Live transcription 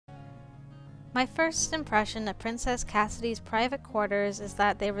My first impression of Princess Cassidy's private quarters is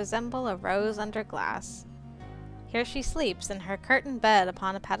that they resemble a rose under glass. Here she sleeps in her curtained bed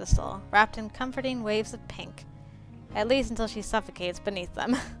upon a pedestal, wrapped in comforting waves of pink, at least until she suffocates beneath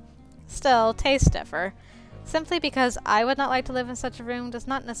them. Still, tastes differ. Simply because I would not like to live in such a room does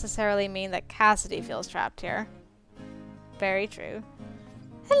not necessarily mean that Cassidy feels trapped here. Very true.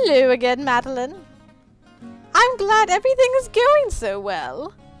 Hello again, Madeleine. I'm glad everything is going so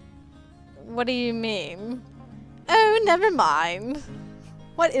well. What do you mean? Oh, never mind.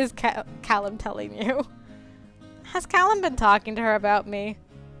 What is Callum telling you? Has Callum been talking to her about me?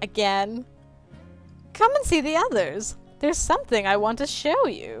 Again? Come and see the others. There's something I want to show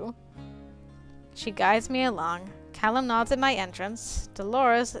you. She guides me along. Callum nods at my entrance.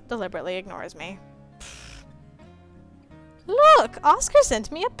 Dolores deliberately ignores me. Look! Oscar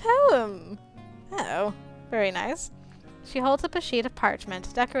sent me a poem! Oh, very nice. She holds up a sheet of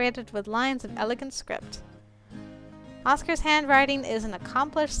parchment decorated with lines of elegant script. Oscar's handwriting is an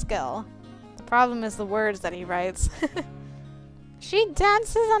accomplished skill. The problem is the words that he writes. She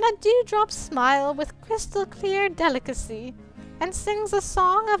dances on a dewdrop smile with crystal clear delicacy, and sings a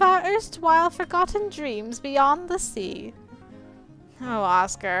song of our erstwhile forgotten dreams beyond the sea. Oh,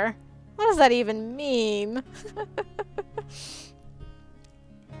 Oscar, what does that even mean?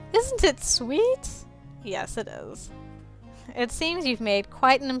 Isn't it sweet? Yes, it is. It seems you've made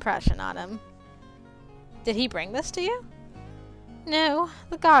quite an impression on him. Did he bring this to you? No,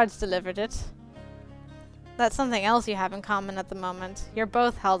 the guards delivered it. That's something else you have in common at the moment. You're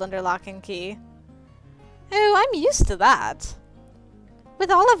both held under lock and key. Oh, I'm used to that. With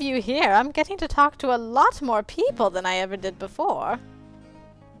all of you here, I'm getting to talk to a lot more people than I ever did before.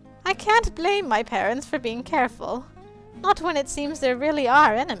 I can't blame my parents for being careful. Not when it seems there really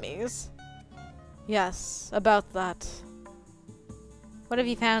are enemies. Yes, about that. What have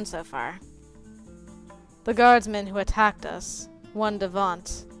you found so far? The guardsman who attacked us, one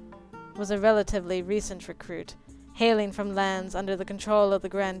Devant, was a relatively recent recruit, hailing from lands under the control of the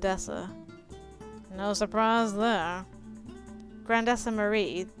Grandessa. No surprise there. Grandessa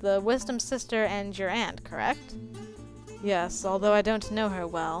Marie, the wisdom sister and your aunt, correct? Yes, although I don't know her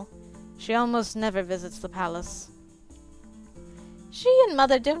well. She almost never visits the palace. She and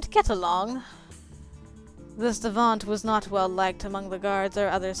Mother don't get along. This Devant was not well liked among the guards or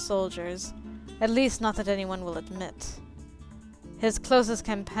other soldiers, at least not that anyone will admit. His closest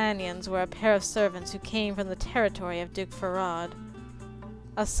companions were a pair of servants who came from the territory of Duke Farad,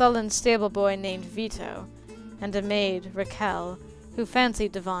 a sullen stable boy named Vito, and a maid, Raquel, who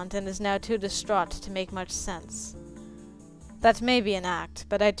fancied Devant and is now too distraught to make much sense. That may be an act,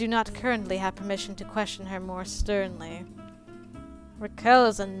 but I do not currently have permission to question her more sternly. Raquel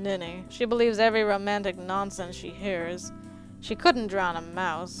is a ninny. She believes every romantic nonsense she hears. She couldn't drown a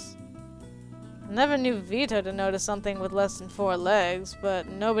mouse. Never knew Vito to notice something with less than 4 legs, but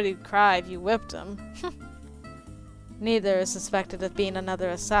nobody'd cry if you whipped him. Neither is suspected of being another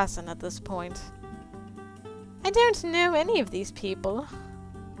assassin at this point. I don't know any of these people.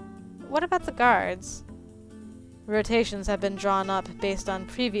 What about the guards? Rotations have been drawn up based on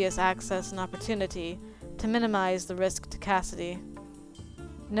previous access and opportunity to minimize the risk to Cassidy.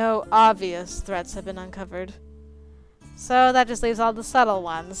 No obvious threats have been uncovered. So that just leaves all the subtle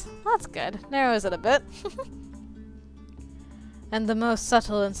ones. That's good. Narrows it a bit. And the most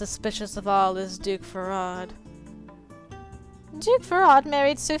subtle and suspicious of all is Duke Farad. Duke Farad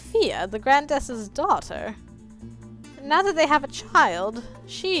married Sophia, the Grandessa's daughter. Now that they have a child,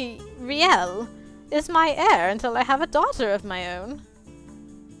 she, Riel, is my heir until I have a daughter of my own.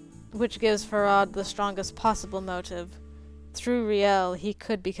 Which gives Farad the strongest possible motive. Through Riel, he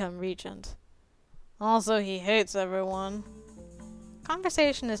could become regent. Also, he hates everyone.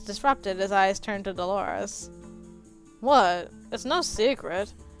 Conversation is disrupted as eyes turn to Dolores. What? It's no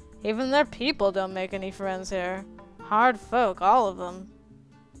secret. Even their people don't make any friends here. Hard folk, all of them.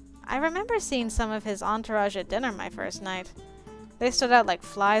 I remember seeing some of his entourage at dinner my first night. They stood out like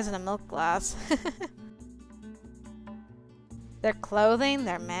flies in a milk glass. Their clothing,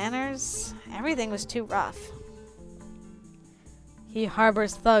 their manners, everything was too rough. He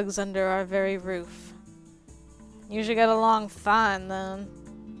harbors thugs under our very roof. You should get along fine, then.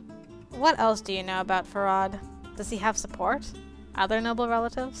 What else do you know about Farad? Does he have support? Other noble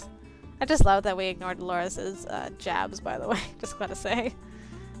relatives? I just love that we ignored Dolores' jabs, by the way. Just gotta say.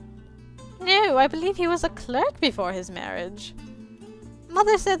 No, I believe he was a clerk before his marriage.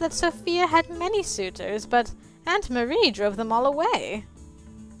 Mother said that Sophia had many suitors, but Aunt Marie drove them all away.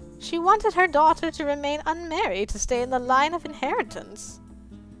 She wanted her daughter to remain unmarried to stay in the line of inheritance.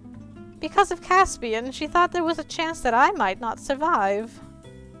 Because of Caspian, she thought there was a chance that I might not survive.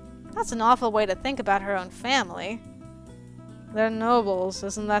 That's an awful way to think about her own family. They're nobles,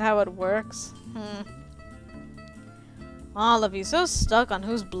 isn't that how it works? All of you so stuck on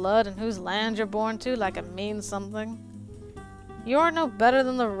whose blood and whose land you're born to like it means something. You're no better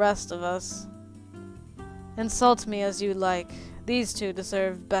than the rest of us. Insult me as you like. These two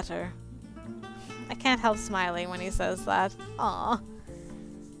deserve better. I can't help smiling when he says that. Aww.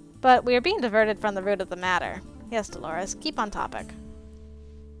 But we are being diverted from the root of the matter. Yes, Dolores, keep on topic.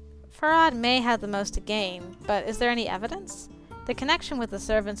 Farad may have the most to gain, but is there any evidence? The connection with the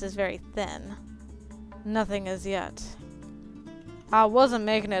servants is very thin. Nothing as yet. I wasn't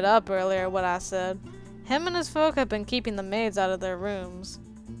making it up earlier what I said. Him and his folk have been keeping the maids out of their rooms.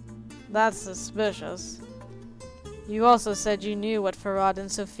 That's suspicious. You also said you knew what Farad and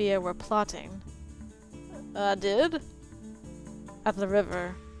Sophia were plotting. I did? At the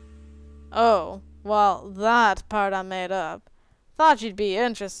river. Oh, well, that part I made up. Thought you'd be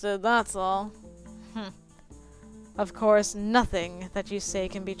interested, that's all. Of course, nothing that you say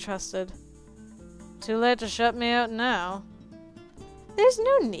can be trusted. Too late to shut me out now. There's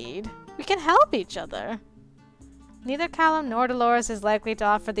no need. We can help each other. Neither Callum nor Dolores is likely to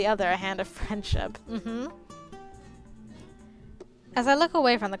offer the other a hand of friendship. As I look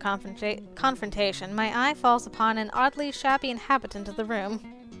away from the confrontation, my eye falls upon an oddly shabby inhabitant of the room.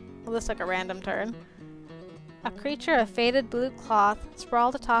 Well, this took a random turn. A creature of faded blue cloth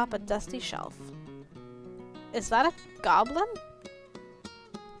sprawled atop a dusty shelf. Is that a goblin?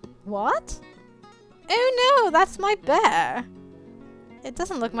 What? Oh no, that's my bear! It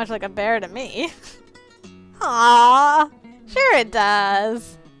doesn't look much like a bear to me. Aww! Sure it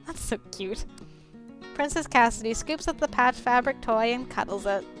does! That's so cute. Princess Cassidy scoops up the patch fabric toy and cuddles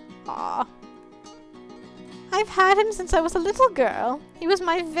it. Aww. I've had him since I was a little girl. He was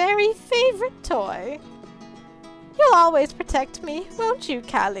my very favorite toy. You'll always protect me, won't you,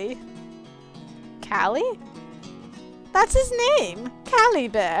 Callie? Callie? That's his name! Callie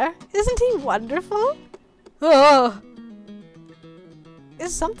Bear. Isn't he wonderful? Oh!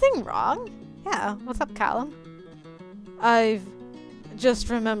 Is something wrong? Yeah, what's up, Callum? I've just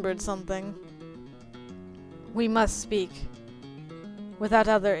remembered something. We must speak. Without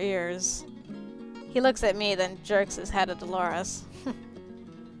other ears. He looks at me, then jerks his head at Dolores.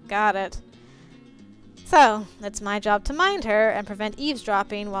 Got it. So, it's my job to mind her and prevent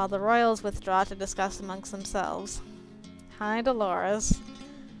eavesdropping while the royals withdraw to discuss amongst themselves. Hi, Dolores.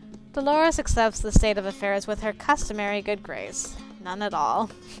 Dolores accepts the state of affairs with her customary good grace. None at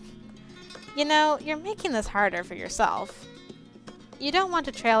all. You know, you're making this harder for yourself. You don't want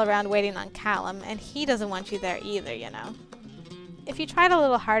to trail around waiting on Callum, and he doesn't want you there either, you know. If you tried a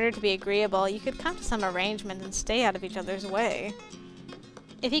little harder to be agreeable, you could come to some arrangement and stay out of each other's way.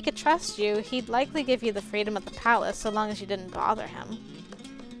 If he could trust you, he'd likely give you the freedom of the palace so long as you didn't bother him.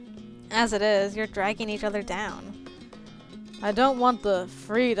 As it is, you're dragging each other down. I don't want the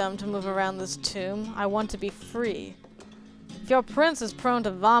freedom to move around this tomb. I want to be free. If your prince is prone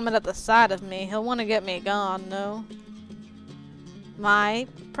to vomit at the sight of me, he'll want to get me gone, no? My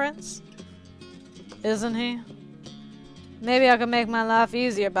prince? Isn't he? Maybe I could make my life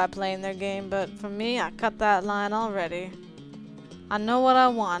easier by playing their game, but for me, I cut that line already. I know what I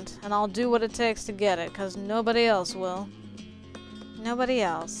want, and I'll do what it takes to get it, 'cause nobody else will. Nobody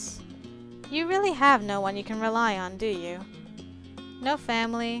else. You really have no one you can rely on, do you? No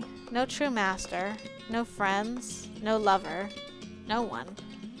family, no true master, no friends, no lover, no one.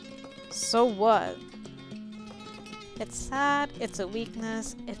 So what? It's sad, it's a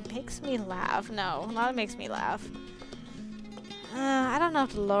weakness, it makes me laugh. No, not it makes me laugh. I don't know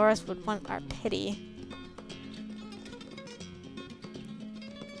if Dolores would want our pity.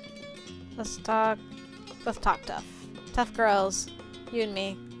 Let's talk tough. Tough girls. You and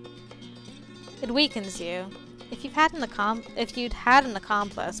me. It weakens you. If you'd had an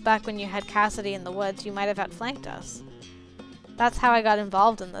accomplice back when you had Cassidy in the woods, you might have outflanked us. That's how I got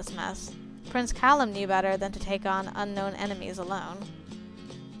involved in this mess. Prince Callum knew better than to take on unknown enemies alone.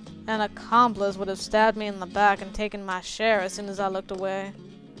 An accomplice would have stabbed me in the back and taken my share as soon as I looked away.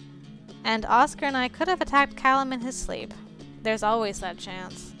 And Oscar and I could have attacked Callum in his sleep. There's always that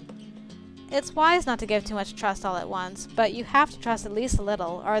chance. It's wise not to give too much trust all at once, but you have to trust at least a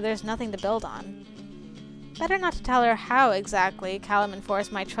little, or there's nothing to build on. Better not to tell her how exactly Callum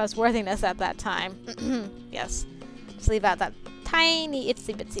enforced my trustworthiness at that time. Yes. Just leave out that tiny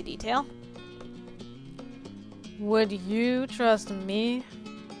itsy bitsy detail. Would you trust me?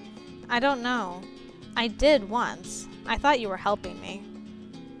 I don't know. I did once. I thought you were helping me.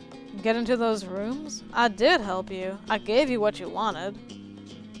 Get into those rooms? I did help you. I gave you what you wanted.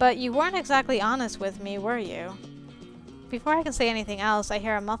 But you weren't exactly honest with me, were you? before I can say anything else, I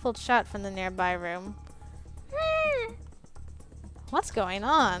hear a muffled shout from the nearby room. What's going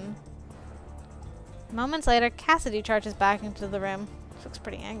on? Moments later, Cassidy charges back into the room. She looks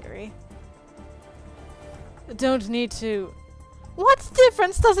pretty angry. Don't need to... What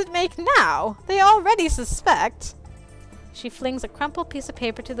difference does it make now? They already suspect. She flings a crumpled piece of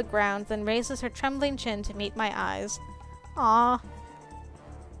paper to the ground, then raises her trembling chin to meet my eyes. Aw.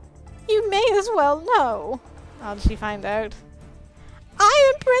 You may as well know. How did she find out?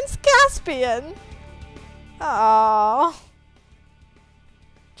 I am Prince Caspian! Aww.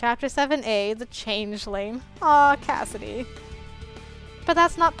 Chapter 7a, The Changeling. Aw, Cassidy. But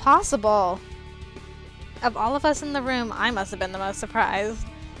that's not possible. Of all of us in the room, I must have been the most surprised.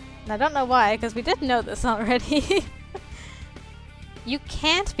 And I don't know why, because we did know this already. You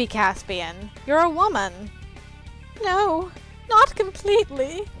can't be Caspian. You're a woman. No, not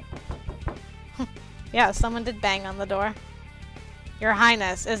completely. Yeah, someone did bang on the door. Your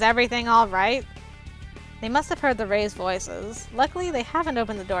Highness, is everything all right? They must have heard the raised voices. Luckily, they haven't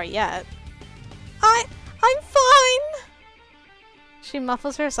opened the door yet. I'm fine! She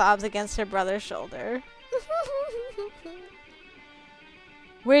muffles her sobs against her brother's shoulder.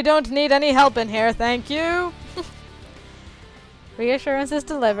 We don't need any help in here, thank you! Reassurance is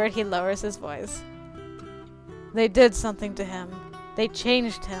delivered, he lowers his voice. They did something to him. They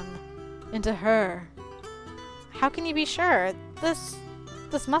changed him. Into her. How can you be sure? This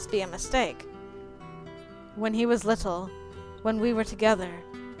must be a mistake. When he was little, when we were together,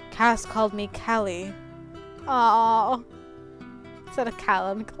 Cass called me Callie. Aww. Instead of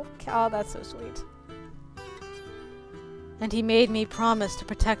Callum. Oh, that's so sweet. And he made me promise to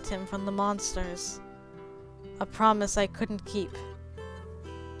protect him from the monsters. A promise I couldn't keep.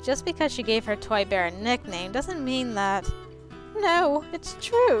 Just because she gave her toy bear a nickname doesn't mean that... No, it's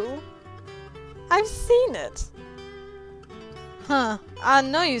true. I've seen it. Huh, I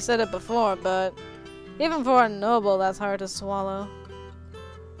know you said it before, but even for a noble, that's hard to swallow.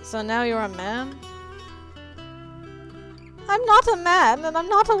 So now you're a man? I'm not a man, and I'm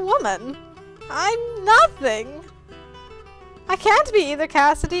not a woman. I'm nothing. I can't be either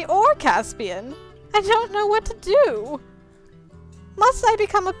Cassidy or Caspian. I don't know what to do. Must I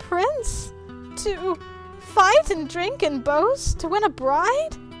become a prince? To fight and drink and boast? To win a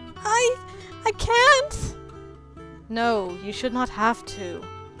bride? I can't. No, you should not have to.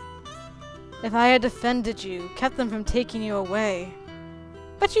 If I had defended you, kept them from taking you away.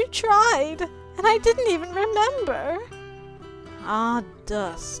 But you tried, and I didn't even remember. Ah,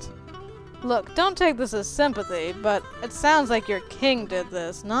 dust. Look, don't take this as sympathy, but it sounds like your king did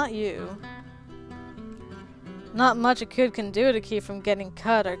this, not you. Not much a kid can do to keep from getting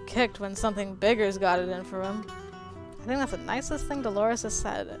cut or kicked when something bigger's got it in for him. I think that's the nicest thing Dolores has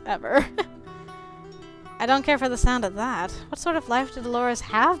said ever. I don't care for the sound of that. What sort of life did Dolores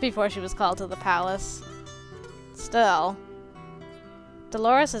have before she was called to the palace? Still.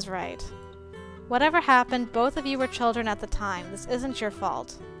 Dolores is right. Whatever happened, both of you were children at the time. This isn't your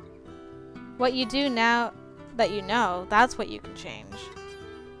fault. What you do now that you know, that's what you can change.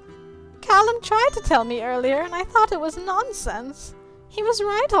 Callum tried to tell me earlier, and I thought it was nonsense. He was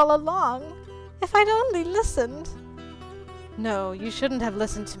right all along. If I'd only listened. No, you shouldn't have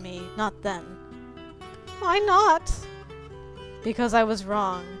listened to me, not then. Why not? Because I was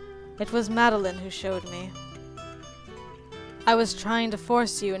wrong. It was Madeleine who showed me. I was trying to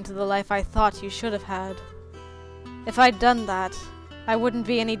force you into the life I thought you should have had. If I'd done that, I wouldn't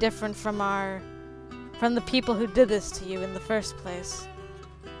be any different from the people who did this to you in the first place.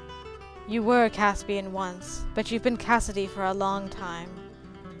 You were Caspian once, but you've been Cassidy for a long time.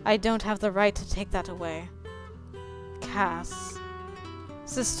 I don't have the right to take that away. Cass.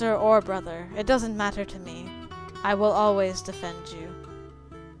 Sister or brother, it doesn't matter to me. I will always defend you.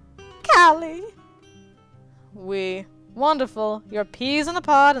 Callie! Wonderful. Your peas in a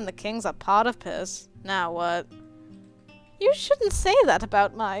pod and the king's a pot of piss. Now what? You shouldn't say that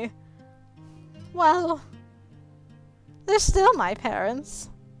about my... Well... They're still my parents.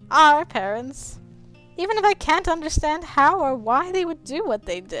 Our parents. Even if I can't understand how or why they would do what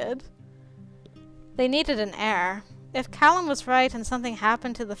they did. They needed an heir. If Callum was right and something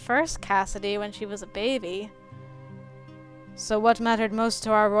happened to the first Cassidy when she was a baby... So what mattered most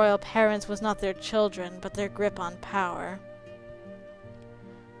to our royal parents was not their children, but their grip on power.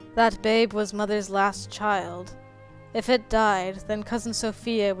 That babe was Mother's last child. If it died, then Cousin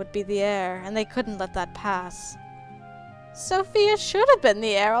Sophia would be the heir, and they couldn't let that pass. Sophia should have been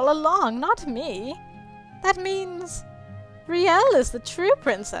the heir all along, not me. That means... Rielle is the true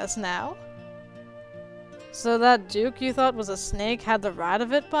princess now. So that duke you thought was a snake had the right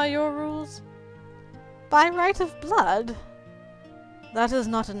of it by your rules? By right of blood? That is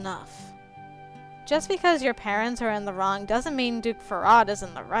not enough. Just because your parents are in the wrong doesn't mean Duke Farad is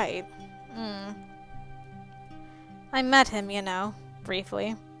in the right. I met him, you know,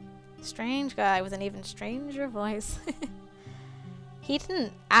 briefly. Strange guy with an even stranger voice. He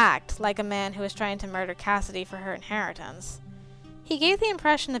didn't act like a man who was trying to murder Cassidy for her inheritance. He gave the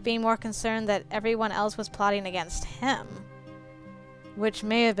impression of being more concerned that everyone else was plotting against him. Which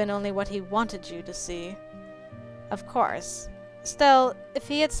may have been only what he wanted you to see. Of course. Still, if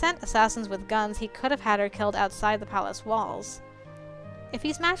he had sent assassins with guns, he could have had her killed outside the palace walls. If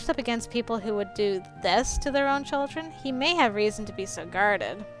he's matched up against people who would do this to their own children, he may have reason to be so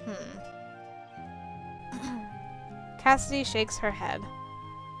guarded. Cassidy shakes her head.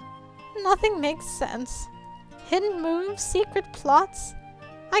 Nothing makes sense. Hidden moves, secret plots.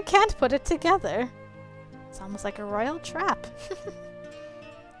 I can't put it together. It's almost like a royal trap.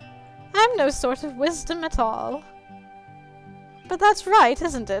 I'm no sort of wisdom at all. But that's right,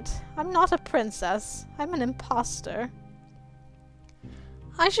 isn't it? I'm not a princess. I'm an imposter.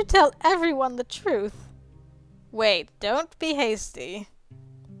 I should tell everyone the truth. Wait, don't be hasty.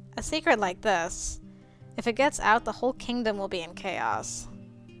 A secret like this, if it gets out, the whole kingdom will be in chaos.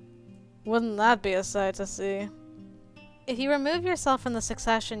 Wouldn't that be a sight to see? If you remove yourself from the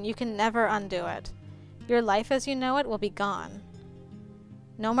succession, you can never undo it. Your life as you know it will be gone.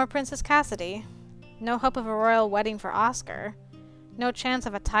 No more Princess Cassidy. No hope of a royal wedding for Oscar. No chance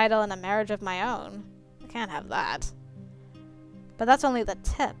of a title and a marriage of my own. I can't have that. But that's only the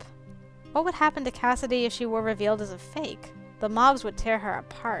tip. What would happen to Cassidy if she were revealed as a fake? The mobs would tear her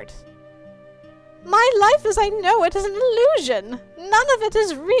apart. My life as I know it is an illusion! None of it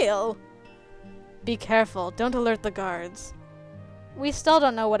is real! Be careful, don't alert the guards. We still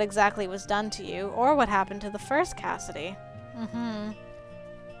don't know what exactly was done to you, or what happened to the first Cassidy.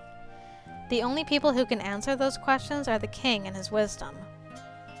 The only people who can answer those questions are the king and his wisdom.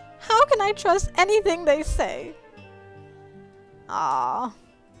 How can I trust anything they say? Ah,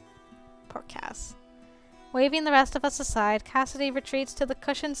 poor Cass. Waving the rest of us aside, Cassidy retreats to the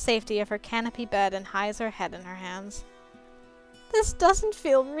cushioned safety of her canopy bed and hides her head in her hands. This doesn't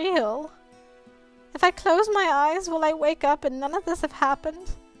feel real. If I close my eyes, will I wake up and none of this have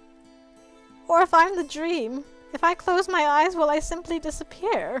happened? Or if I'm the dream, if I close my eyes, will I simply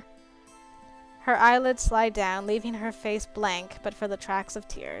disappear? Her eyelids slide down, leaving her face blank but for the tracks of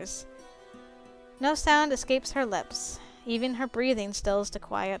tears. No sound escapes her lips. Even her breathing stills to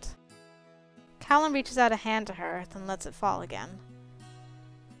quiet. Callum reaches out a hand to her, then lets it fall again.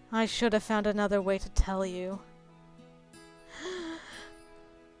 I should have found another way to tell you.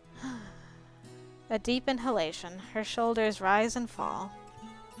 A deep inhalation. Her shoulders rise and fall.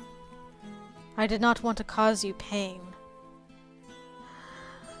 I did not want to cause you pain.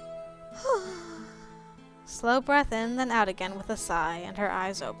 Slow breath in, then out again with a sigh, and her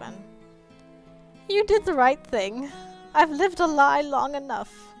eyes open. You did the right thing. I've lived a lie long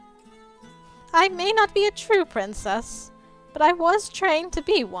enough. I may not be a true princess, but I was trained to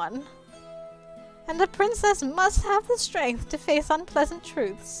be one. And a princess must have the strength to face unpleasant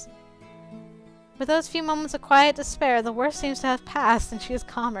truths. With those few moments of quiet despair, the worst seems to have passed, and she is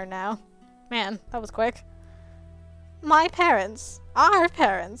calmer now. Man, that was quick. My parents, our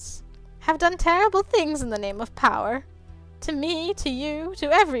parents, have done terrible things in the name of power. To me, to you,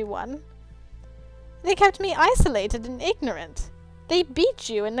 to everyone. They kept me isolated and ignorant. They beat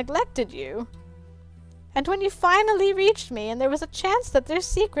you and neglected you. And when you finally reached me and there was a chance that their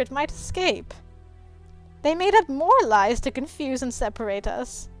secret might escape, they made up more lies to confuse and separate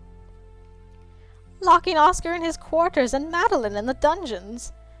us. Locking Oscar in his quarters and Madeleine in the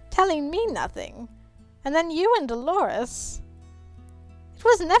dungeons, telling me nothing. And then you and Dolores. It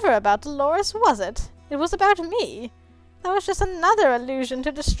was never about Dolores, was it? It was about me. That was just another illusion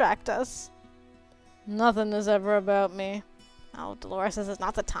to distract us. Nothing is ever about me. Oh, Dolores says it's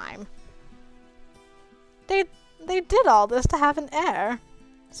not the time. They did all this to have an heir.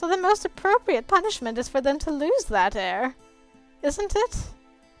 So the most appropriate punishment is for them to lose that heir. Isn't it?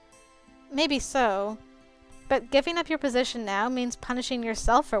 Maybe so. But giving up your position now means punishing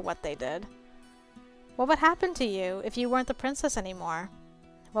yourself for what they did. What would happen to you if you weren't the princess anymore?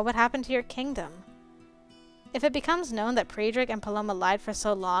 What would happen to your kingdom? If it becomes known that Priedrick and Paloma lied for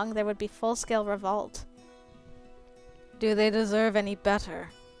so long, there would be full-scale revolt. Do they deserve any better?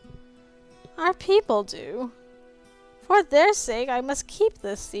 Our people do. For their sake, I must keep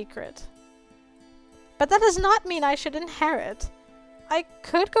this secret. But that does not mean I should inherit. I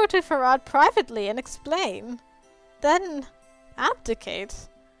could go to Farad privately and explain. Then abdicate.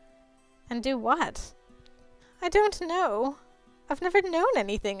 And do what? I don't know. I've never known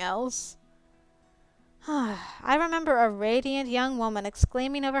anything else. I remember a radiant young woman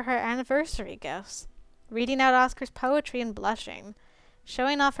exclaiming over her anniversary gifts, reading out Oscar's poetry and blushing,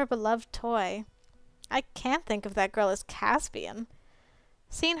 showing off her beloved toy. I can't think of that girl as Caspian.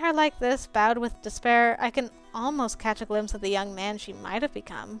 Seeing her like this, bowed with despair, I can almost catch a glimpse of the young man she might have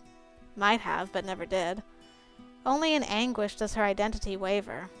become. Might have, but never did. Only in anguish does her identity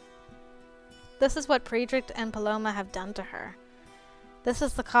waver. This is what Predrict and Paloma have done to her. This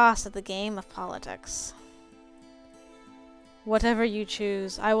is the cost of the game of politics. Whatever you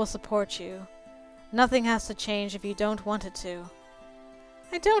choose, I will support you. Nothing has to change if you don't want it to.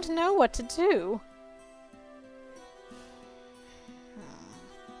 I don't know what to do.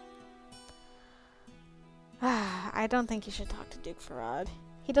 I don't think you should talk to Duke Farad.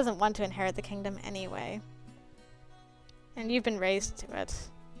 He doesn't want to inherit the kingdom anyway. And you've been raised to it.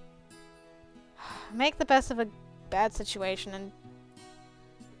 Make the best of a bad situation and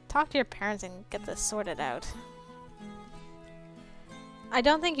talk to your parents and get this sorted out. I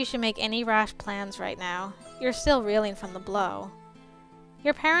don't think you should make any rash plans right now. You're still reeling from the blow.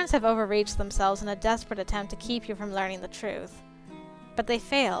 Your parents have overreached themselves in a desperate attempt to keep you from learning the truth. But they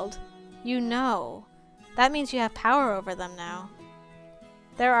failed. You know. That means you have power over them now.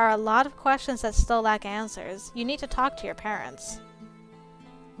 There are a lot of questions that still lack answers. You need to talk to your parents.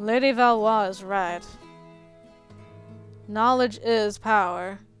 Lady Valois is right. Knowledge is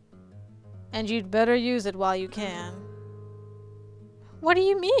power. And you'd better use it while you can. What do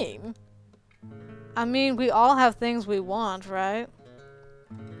you mean? I mean, we all have things we want, right?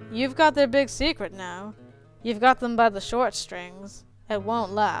 You've got their big secret now. You've got them by the short strings. It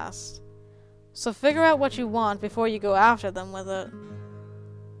won't last. So figure out what you want before you go after them with it.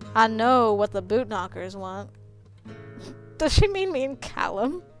 I know what the boot knockers want. Does she mean me and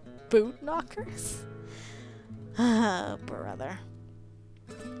Callum? Boot knockers? Brother.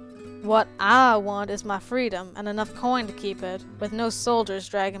 What I want is my freedom and enough coin to keep it, with no soldiers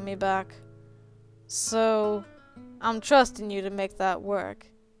dragging me back. So, I'm trusting you to make that work.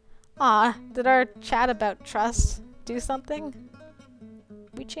 Ah, did our chat about trust do something?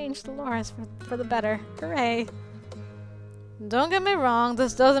 We changed Dolores for the better. Hooray. Don't get me wrong,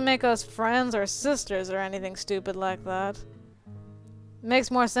 this doesn't make us friends or sisters or anything stupid like that.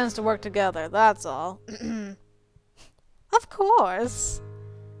 Makes more sense to work together, that's all. Of course.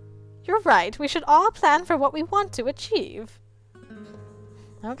 You're right, we should all plan for what we want to achieve.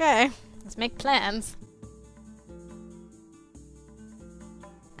 Okay, let's make plans.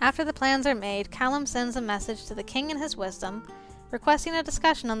 After the plans are made, Callum sends a message to the king and his wisdom, requesting a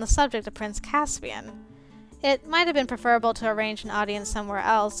discussion on the subject of Prince Caspian. It might have been preferable to arrange an audience somewhere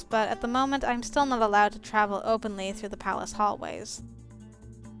else, but at the moment I'm still not allowed to travel openly through the palace hallways.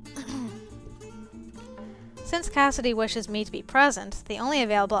 Since Cassidy wishes me to be present, the only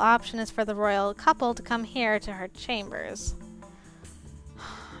available option is for the royal couple to come here to her chambers.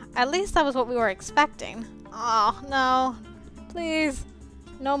 At least that was what we were expecting. Oh, no. Please.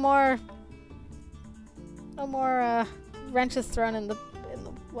 No more wrenches thrown in the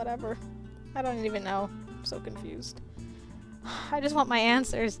whatever. I don't even know. I'm so confused. I just want my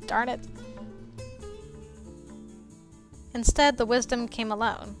answers, darn it. Instead, the wisdom came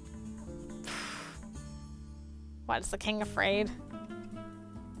alone. What, is the king afraid?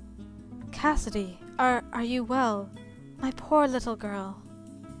 Cassidy, are you well? My poor little girl.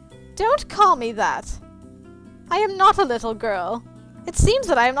 Don't call me that! I am not a little girl. It seems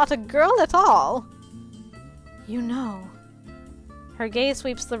that I am not a girl at all. You know. Her gaze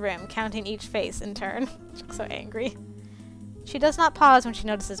sweeps the room, counting each face in turn. She looks so angry. She does not pause when she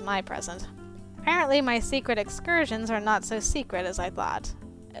notices my present. Apparently my secret excursions are not so secret as I thought.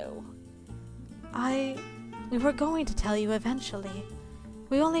 Oh. We were going to tell you eventually.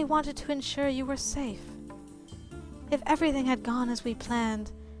 We only wanted to ensure you were safe. If everything had gone as we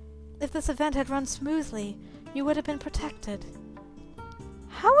planned, if this event had run smoothly, you would have been protected.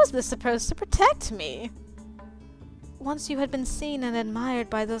 How was this supposed to protect me? Once you had been seen and admired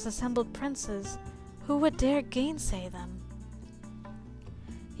by those assembled princes, who would dare gainsay them?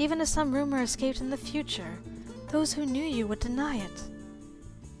 Even if some rumor escaped in the future, those who knew you would deny it.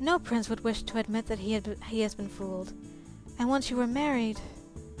 No prince would wish to admit that he has been fooled. And once you were married...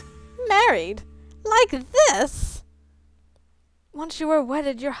 Married? Like this? Once you were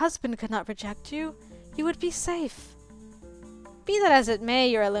wedded, your husband could not reject you. You would be safe. Be that as it may,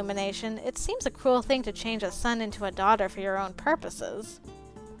 your illumination, it seems a cruel thing to change a son into a daughter for your own purposes.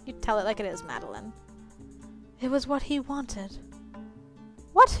 You tell it like it is, Madeleine. It was what he wanted.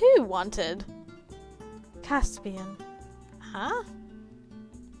 What who wanted? Caspian. Huh?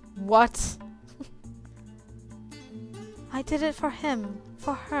 What? I did it for him,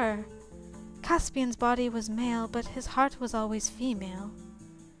 for her. Caspian's body was male, but his heart was always female.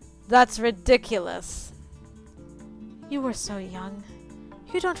 That's ridiculous. You were so young.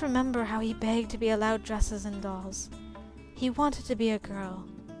 You don't remember how he begged to be allowed dresses and dolls. He wanted to be a girl.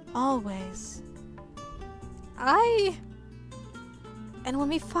 Always. And when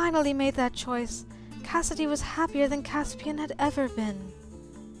we finally made that choice, Cassidy was happier than Caspian had ever been.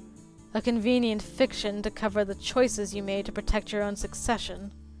 A convenient fiction to cover the choices you made to protect your own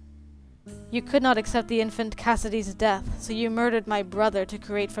succession. You could not accept the infant Cassidy's death, so you murdered my brother to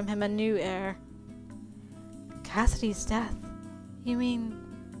create from him a new heir. Cassidy's death? You mean,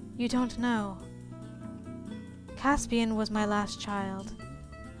 you don't know? Caspian was my last child.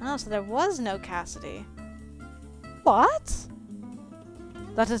 Oh, so there was no Cassidy. What?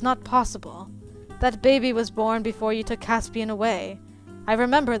 That is not possible. That baby was born before you took Caspian away. I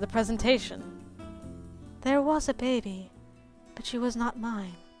remember the presentation. There was a baby, but she was not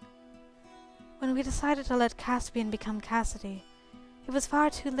mine. When we decided to let Caspian become Cassidy, it was far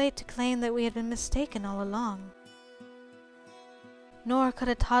too late to claim that we had been mistaken all along. Nor could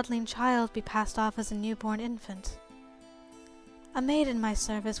a toddling child be passed off as a newborn infant. A maid in my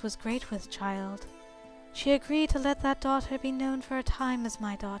service was great with child. She agreed to let that daughter be known for a time as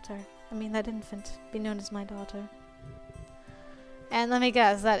my daughter. That infant be known as my daughter. And let me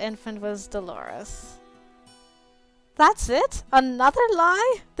guess, that infant was Dolores. That's it? Another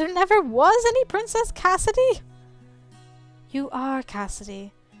lie? There never was any Princess Cassidy? You are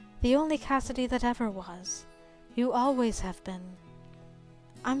Cassidy. The only Cassidy that ever was. You always have been.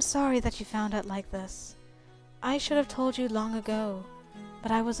 I'm sorry that you found out like this. I should have told you long ago,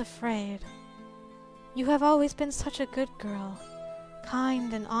 but I was afraid. You have always been such a good girl.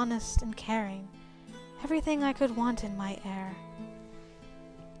 Kind and honest and caring. Everything I could want in my heir.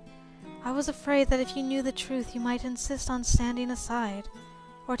 I was afraid that if you knew the truth, you might insist on standing aside,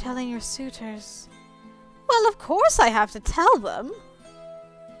 or telling your suitors. Well, of course I have to tell them.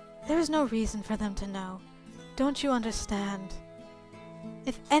 There is no reason for them to know. Don't you understand?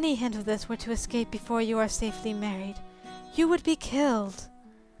 If any hint of this were to escape before you are safely married, you would be killed.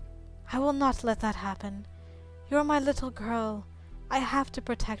 I will not let that happen. You're my little girl. I have to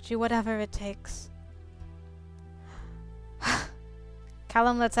protect you, whatever it takes.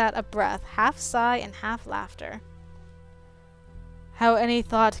 Callum lets out a breath, half sigh and half laughter. How any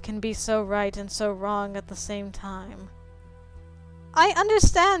thought can be so right and so wrong at the same time. I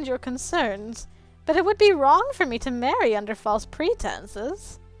understand your concerns, but it would be wrong for me to marry under false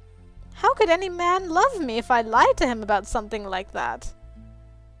pretenses. How could any man love me if I lied to him about something like that?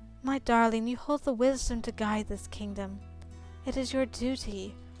 My darling, you hold the wisdom to guide this kingdom. It is your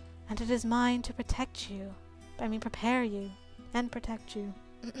duty, and it is mine to protect you. Prepare you. And protect you.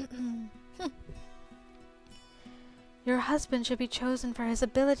 Your husband should be chosen for his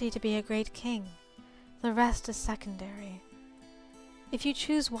ability to be a great king. The rest is secondary. If you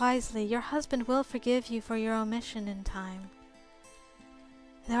choose wisely, your husband will forgive you for your omission in time.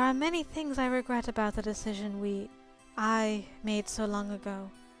 There are many things I regret about the decision I made so long ago.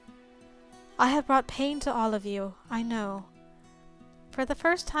 I have brought pain to all of you, I know. For the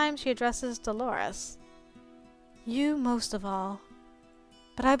first time she addresses Dolores. You most of all.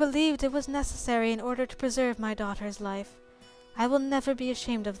 But I believed it was necessary in order to preserve my daughter's life. I will never be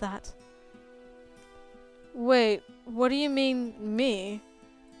ashamed of that. Wait, what do you mean, me?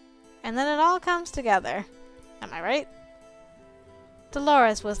 And then it all comes together. Am I right?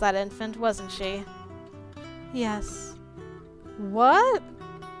 Dolores was that infant, wasn't she? Yes. What?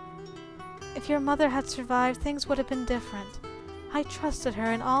 If your mother had survived, things would have been different. I trusted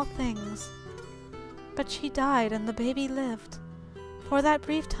her in all things. But she died and the baby lived. For that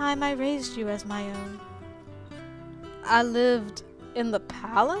brief time I raised you as my own. I lived in the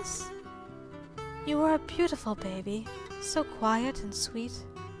palace? You were a beautiful baby, so quiet and sweet.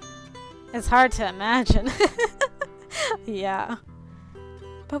 It's hard to imagine. Yeah.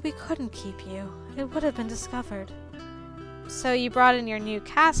 But we couldn't keep you. It would have been discovered. So you brought in your new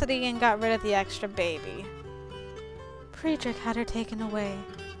Cassidy and got rid of the extra baby. Friedrich had her taken away.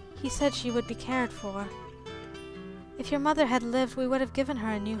 He said she would be cared for. If your mother had lived, we would have given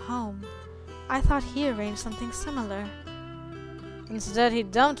her a new home. I thought he arranged something similar. Instead, he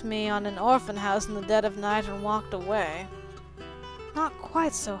dumped me on an orphan house in the dead of night and walked away. Not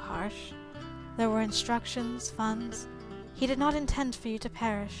quite so harsh. There were instructions, funds. He did not intend for you to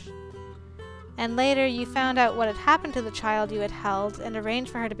perish. And later you found out what had happened to the child you had held and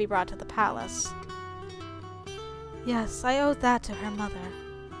arranged for her to be brought to the palace. Yes, I owed that to her mother.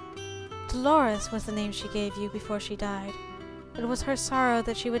 Dolores was the name she gave you before she died. It was her sorrow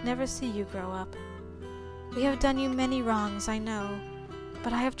that she would never see you grow up. We have done you many wrongs, I know,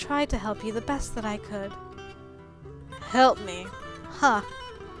 but I have tried to help you the best that I could. Help me? Huh.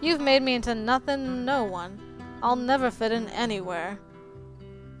 You've made me into nothing, no one. I'll never fit in anywhere.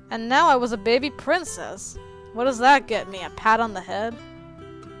 And now I was a baby princess. What does that get me? A pat on the head?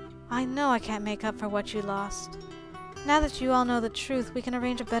 I know I can't make up for what you lost. Now that you all know the truth, we can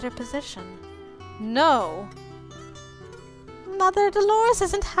arrange a better position. No! Mother, Dolores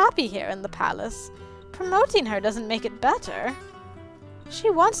isn't happy here in the palace. Promoting her doesn't make it better. She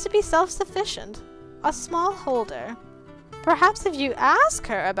wants to be self-sufficient, a smallholder. Perhaps if you ask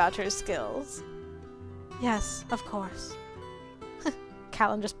her about her skills. Yes, of course.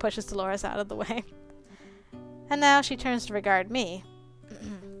 Callum just pushes Dolores out of the way. And now she turns to regard me.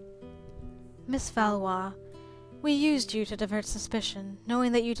 Miss Valois, we used you to divert suspicion,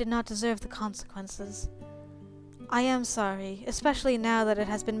 knowing that you did not deserve the consequences. I am sorry, especially now that it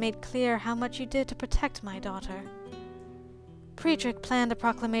has been made clear how much you did to protect my daughter. Priedrich planned a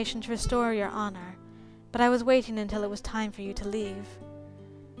proclamation to restore your honor, but I was waiting until it was time for you to leave.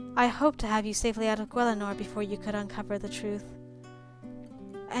 I hoped to have you safely out of Guelinor before you could uncover the truth.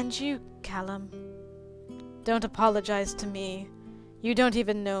 And you, Callum. Don't apologize to me. You don't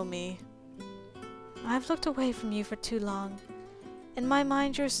even know me. I've looked away from you for too long. In my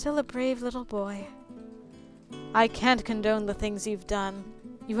mind, you're still a brave little boy. I can't condone the things you've done.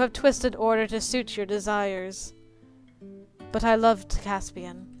 You have twisted order to suit your desires. But I loved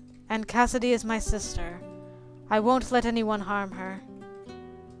Caspian, and Cassidy is my sister. I won't let anyone harm her.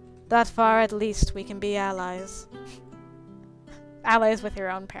 That far, at least, we can be allies. Allies with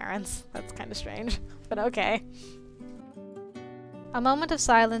your own parents. That's kind of strange, but okay. A moment of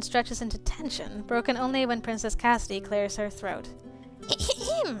silence stretches into tension, broken only when Princess Cassidy clears her throat.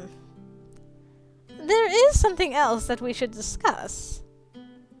 There is something else that we should discuss.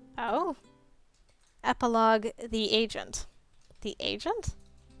 Oh? Epilogue: The Agent. The Agent?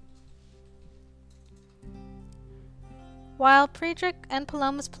 While Priedrich and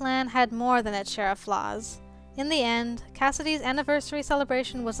Paloma's plan had more than its share of flaws, in the end, Cassidy's anniversary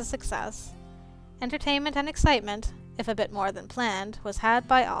celebration was a success. Entertainment and excitement, if a bit more than planned, was had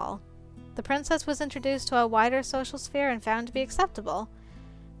by all. The princess was introduced to a wider social sphere and found to be acceptable.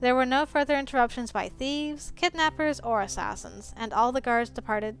 There were no further interruptions by thieves, kidnappers, or assassins, and the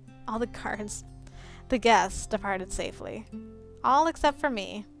guests departed safely. All except for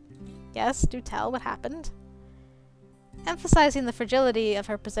me. Yes, do tell what happened. Emphasizing the fragility of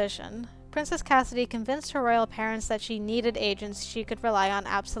her position, Princess Cassidy convinced her royal parents that she needed agents she could rely on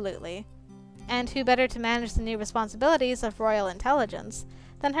absolutely. And who better to manage the new responsibilities of royal intelligence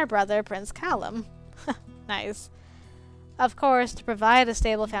than her brother, Prince Callum? Nice. Of course, to provide a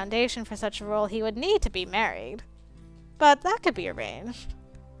stable foundation for such a role, he would need to be married. But that could be arranged.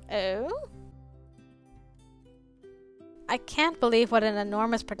 Oh? I can't believe what an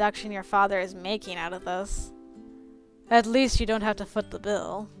enormous production your father is making out of this. At least you don't have to foot the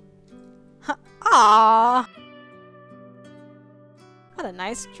bill. Aww! What a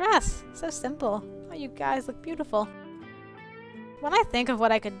nice dress. So simple. Oh, you guys look beautiful. When I think of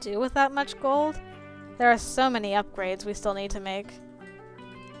what I could do with that much gold, there are so many upgrades we still need to make.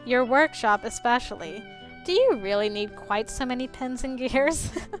 Your workshop especially. Do you really need quite so many pins and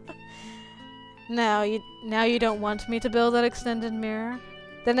gears? Now you don't want me to build that extended mirror?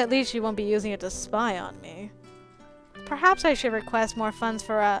 Then at least you won't be using it to spy on me. Perhaps I should request more funds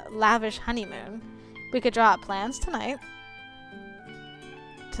for a lavish honeymoon. We could draw up plans tonight.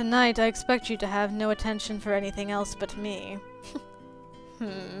 Tonight, I expect you to have no attention for anything else but me.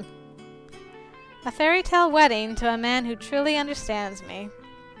 A fairy tale wedding to a man who truly understands me.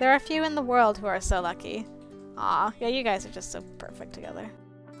 There are few in the world who are so lucky. Aw, yeah, you guys are just so perfect together.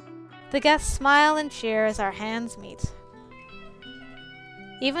 The guests smile and cheer as our hands meet.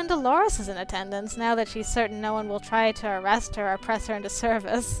 Even Dolores is in attendance, now that she's certain no one will try to arrest her or press her into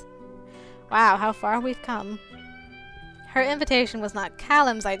service. Wow, how far we've come. Her invitation was not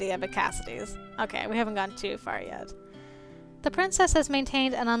Callum's idea, but Cassidy's. Okay, we haven't gone too far yet. The princess has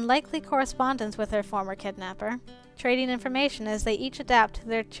maintained an unlikely correspondence with her former kidnapper, trading information as they each adapt to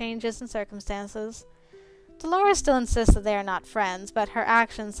their changes in circumstances. Dolores still insists that they are not friends, but her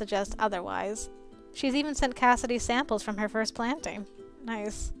actions suggest otherwise. She's even sent Cassidy samples from her first planting.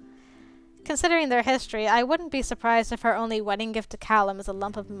 Nice. Considering their history, I wouldn't be surprised if her only wedding gift to Callum is a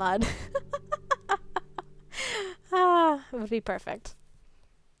lump of mud. It would be perfect.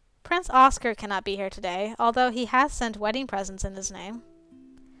 Prince Oscar cannot be here today, although he has sent wedding presents in his name.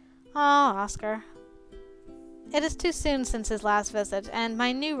 Oh, Oscar. It is too soon since his last visit, and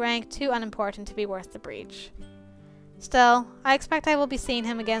my new rank too unimportant to be worth the breach. Still, I expect I will be seeing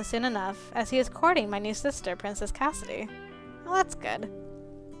him again soon enough, as he is courting my new sister, Princess Cassidy. Well, that's good.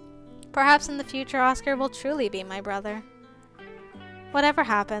 Perhaps in the future Oscar will truly be my brother. Whatever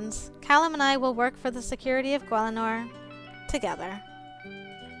happens, Callum and I will work for the security of Gwelinor together.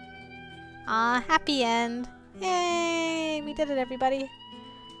 Ah, happy end. Yay! We did it, everybody.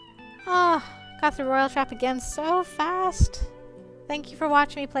 Oh, got through Royal Trap again so fast. Thank you for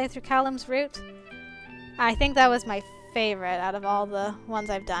watching me play through Callum's Route. I think that was my favorite out of all the ones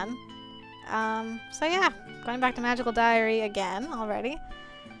I've done. So yeah, going back to Magical Diary again already.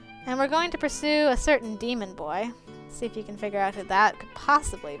 And we're going to pursue a certain demon boy. See if you can figure out who that could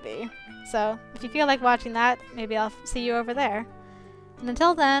possibly be. So, if you feel like watching that, maybe I'll see you over there. And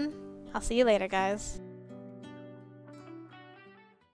until then, I'll see you later, guys.